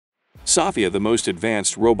Sophia, the most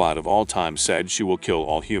advanced robot of all time, said she will kill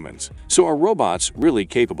all humans. So are robots really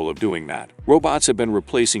capable of doing that? Robots have been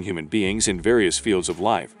replacing human beings in various fields of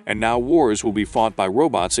life, and now wars will be fought by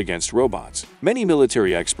robots against robots. Many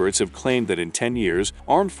military experts have claimed that in 10 years,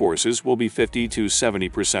 armed forces will be 50 to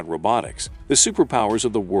 70% robotics. The superpowers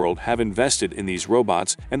of the world have invested in these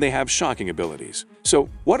robots, and they have shocking abilities. So,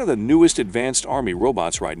 what are the newest advanced army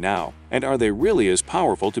robots right now, and are they really as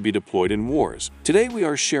powerful to be deployed in wars? Today we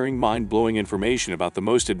are sharing mind-blowing information about the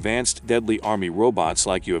most advanced deadly army robots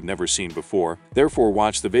like you have never seen before. Therefore,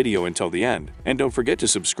 watch the video until the end, and don't forget to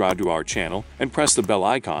subscribe to our channel and press the bell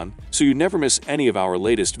icon so you never miss any of our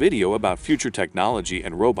latest video about future technology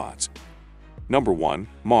and robots. Number 1.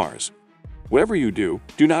 Mars. Whatever you do,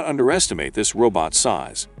 do not underestimate this robot's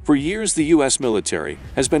size. For years, the U.S. military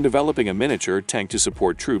has been developing a miniature tank to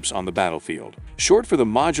support troops on the battlefield. Short for the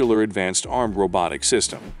Modular Advanced Armed Robotic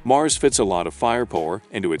System, Mars fits a lot of firepower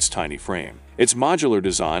into its tiny frame. Its modular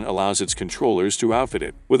design allows its controllers to outfit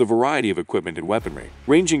it with a variety of equipment and weaponry,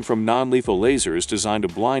 ranging from non-lethal lasers designed to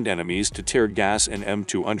blind enemies to tear gas and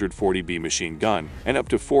M240B machine gun, and up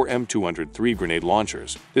to 4 M203 grenade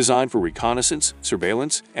launchers. Designed for reconnaissance,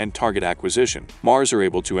 surveillance, and target acquisition, Mars are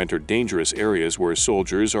able to enter dangerous areas where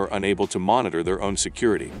soldiers are unable to monitor their own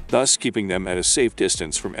security, thus keeping them at a safe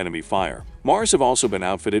distance from enemy fire. Mars have also been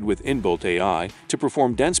outfitted with inbuilt AI to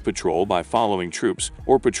perform dense patrol by following troops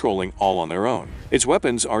or patrolling all on their own. Its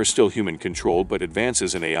weapons are still human-controlled, but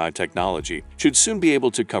advances in AI technology should soon be able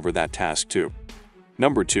to cover that task too.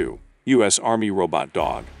 Number 2. U.S. Army Robot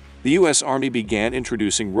Dog. The U.S. Army began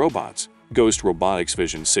introducing robots. Ghost Robotics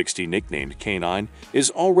Vision 60, nicknamed K9, is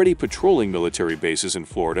already patrolling military bases in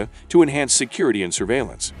Florida to enhance security and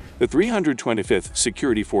surveillance. The 325th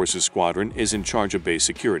Security Forces Squadron is in charge of base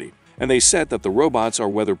security, and they said that the robots are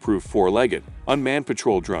weatherproof four-legged, unmanned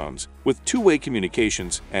patrol drones with two-way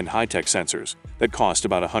communications and high-tech sensors that cost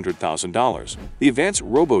about $100,000. The advanced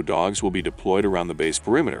robo-dogs will be deployed around the base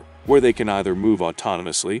perimeter, where they can either move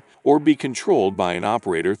autonomously or be controlled by an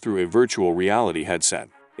operator through a virtual reality headset.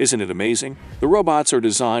 Isn't it amazing? The robots are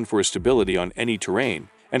designed for stability on any terrain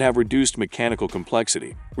and have reduced mechanical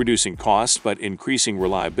complexity, reducing costs but increasing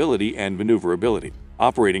reliability and maneuverability.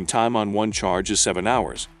 Operating time on one charge is 7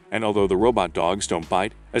 hours, and although the robot dogs don't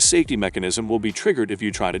bite, a safety mechanism will be triggered if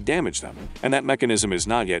you try to damage them, and that mechanism is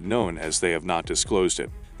not yet known as they have not disclosed it.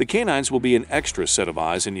 The canines will be an extra set of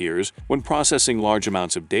eyes and ears when processing large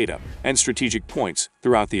amounts of data and strategic points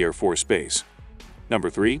throughout the Air Force Base. Number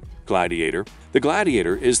 3. Gladiator. The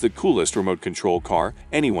Gladiator is the coolest remote control car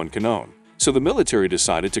anyone can own, so the military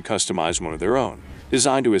decided to customize one of their own.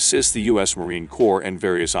 Designed to assist the U.S. Marine Corps and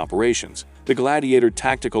various operations, the Gladiator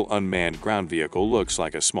tactical unmanned ground vehicle looks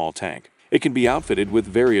like a small tank. It can be outfitted with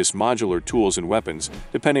various modular tools and weapons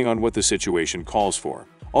depending on what the situation calls for.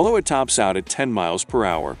 Although it tops out at 10 miles per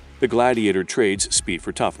hour, the Gladiator trades speed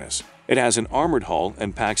for toughness. It has an armored hull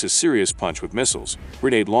and packs a serious punch with missiles,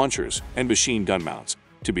 grenade launchers, and machine gun mounts.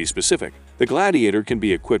 To be specific, the Gladiator can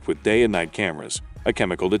be equipped with day and night cameras, a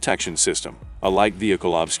chemical detection system, a light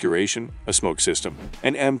vehicle obscuration, a smoke system,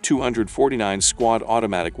 an M249 squad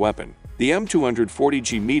automatic weapon, the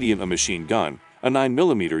M240G medium a machine gun, a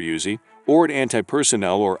 9mm Uzi, or an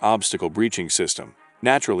anti-personnel or obstacle breaching system.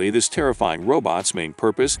 Naturally, this terrifying robot's main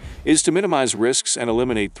purpose is to minimize risks and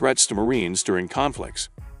eliminate threats to Marines during conflicts.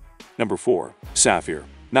 Number 4. Sophia.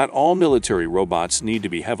 Not all military robots need to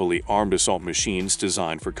be heavily armed assault machines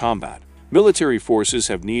designed for combat. Military forces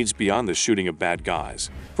have needs beyond the shooting of bad guys.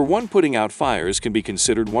 For one, putting out fires can be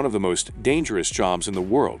considered one of the most dangerous jobs in the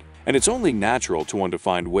world, and it's only natural to want to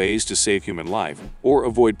find ways to save human life or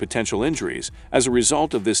avoid potential injuries as a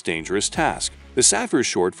result of this dangerous task. The Sophia,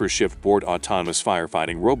 short for Shift-Board Autonomous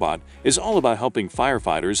Firefighting Robot, is all about helping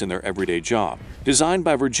firefighters in their everyday job. Designed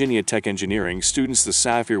by Virginia Tech engineering students, the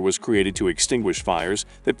Sophia was created to extinguish fires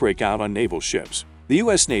that break out on naval ships. The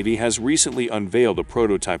U.S. Navy has recently unveiled a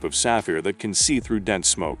prototype of Sophia that can see through dense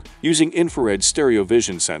smoke using infrared stereo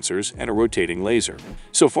vision sensors and a rotating laser.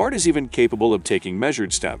 So far, it is even capable of taking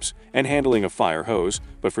measured steps and handling a fire hose,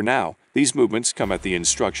 but for now, these movements come at the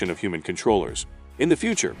instruction of human controllers. In the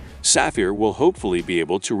future, Sophia will hopefully be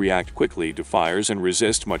able to react quickly to fires and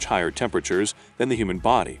resist much higher temperatures than the human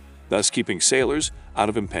body, thus keeping sailors out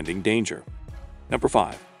of impending danger. Number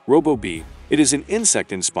 5. Robo-Bee. It is an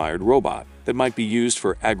insect-inspired robot that might be used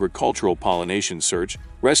for agricultural pollination search,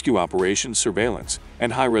 rescue operations, surveillance,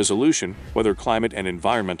 and high-resolution weather, climate, and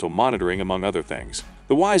environmental monitoring, among other things.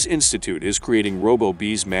 The WISE Institute is creating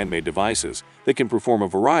Robo-Bees, man-made devices that can perform a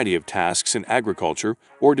variety of tasks in agriculture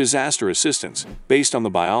or disaster assistance based on the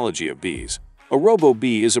biology of bees. A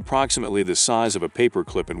robo-bee is approximately the size of a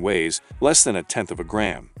paperclip and weighs less than 1/10 of a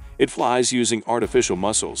gram. It flies using artificial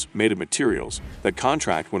muscles made of materials that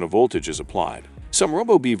contract when a voltage is applied. Some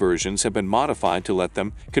robo-bee versions have been modified to let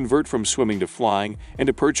them convert from swimming to flying and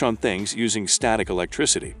to perch on things using static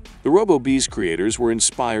electricity. The robo-bee's creators were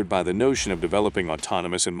inspired by the notion of developing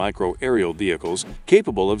autonomous and micro-aerial vehicles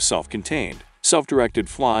capable of self-contained, self-directed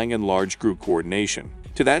flying and large group coordination.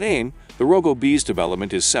 To that aim, the robo-bee's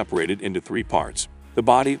development is separated into 3 parts: the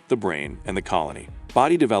body, the brain, and the colony.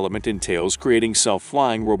 Body development entails creating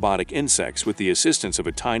self-flying robotic insects with the assistance of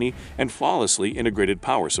a tiny and flawlessly integrated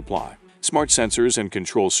power supply. Smart sensors and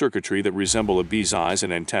control circuitry that resemble a bee's eyes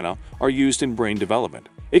and antenna are used in brain development.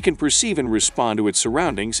 It can perceive and respond to its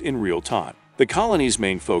surroundings in real time. The colony's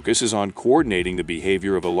main focus is on coordinating the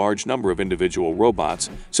behavior of a large number of individual robots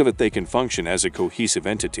so that they can function as a cohesive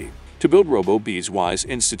entity. To build robo-bees, WISE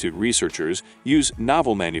Institute researchers use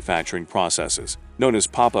novel manufacturing processes, known as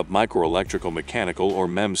pop-up microelectrical mechanical or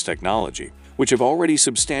MEMS technology, which have already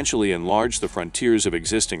substantially enlarged the frontiers of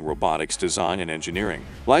existing robotics design and engineering.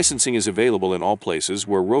 Licensing is available in all places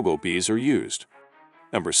where robo-bees are used.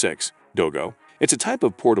 Number 6. Dogo. It's a type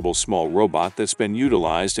of portable small robot that's been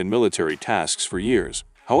utilized in military tasks for years.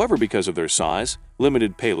 However, because of their size,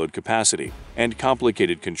 limited payload capacity, and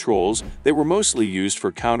complicated controls, they were mostly used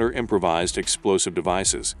for counter-improvised explosive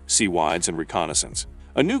devices, sea-wides, and reconnaissance.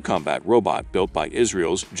 A new combat robot built by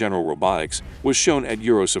Israel's General Robotics was shown at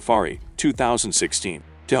Eurosafari 2016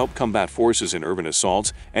 to help combat forces in urban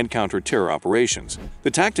assaults and counter-terror operations.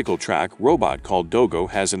 The tactical track robot called Dogo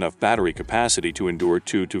has enough battery capacity to endure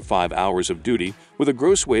 2 to 5 hours of duty with a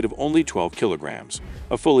gross weight of only 12 kilograms.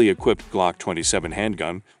 A fully equipped Glock 27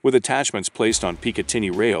 handgun with attachments placed on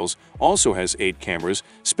Picatinny rails also has 8 cameras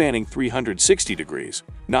spanning 360 degrees.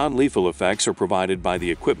 Non-lethal effects are provided by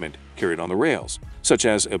the equipment carried on the rails, such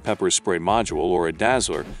as a pepper spray module or a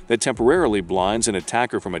dazzler that temporarily blinds an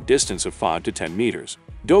attacker from a distance of 5 to 10 meters.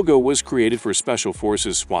 Dogo was created for Special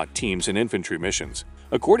Forces SWAT teams and infantry missions.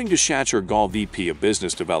 According to Shacher Gall, VP of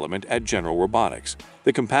Business Development at General Robotics,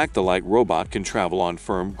 the compact, the light robot can travel on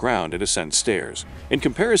firm ground and ascend stairs. In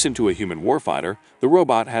comparison to a human warfighter, the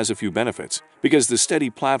robot has a few benefits. Because the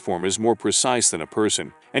steady platform is more precise than a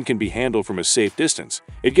person and can be handled from a safe distance,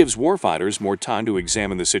 it gives warfighters more time to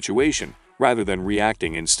examine the situation rather than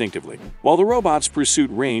reacting instinctively. While the robot's pursuit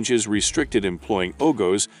range is restricted, employing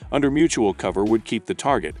OGOs under mutual cover would keep the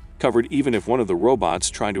target covered even if one of the robots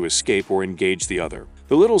trying to escape or engage the other.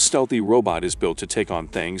 The little stealthy robot is built to take on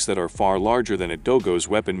things that are far larger than it. Dogo's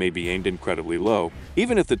weapon may be aimed incredibly low.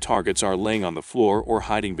 Even if the targets are laying on the floor or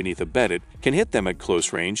hiding beneath a bed, it can hit them at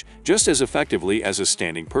close range just as effectively as a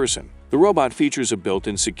standing person. The robot features a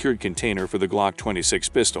built-in secured container for the Glock 26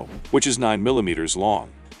 pistol, which is 9 millimeters long.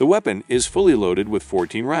 The weapon is fully loaded with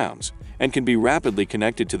 14 rounds and can be rapidly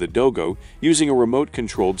connected to the Dogo using a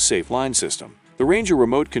remote-controlled safe line system. The Ranger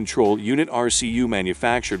Remote Control Unit RCU,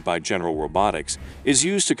 manufactured by General Robotics, is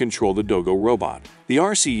used to control the Dogo robot. The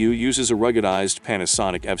RCU uses a ruggedized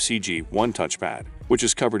Panasonic FCG-1 touchpad, which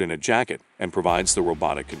is covered in a jacket and provides the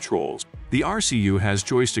robotic controls. The RCU has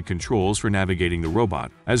joystick controls for navigating the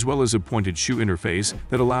robot, as well as a pointed shoe interface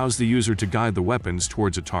that allows the user to guide the weapons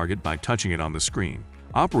towards a target by touching it on the screen.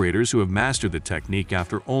 Operators who have mastered the technique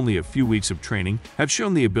after only a few weeks of training have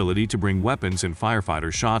shown the ability to bring weapons and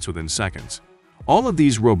firefighter shots within seconds. All of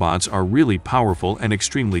these robots are really powerful and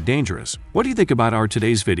extremely dangerous. What do you think about our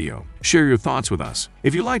today's video? Share your thoughts with us.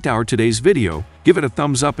 If you liked our today's video, give it a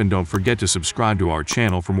thumbs up and don't forget to subscribe to our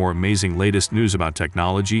channel for more amazing latest news about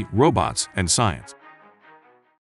technology, robots, and science.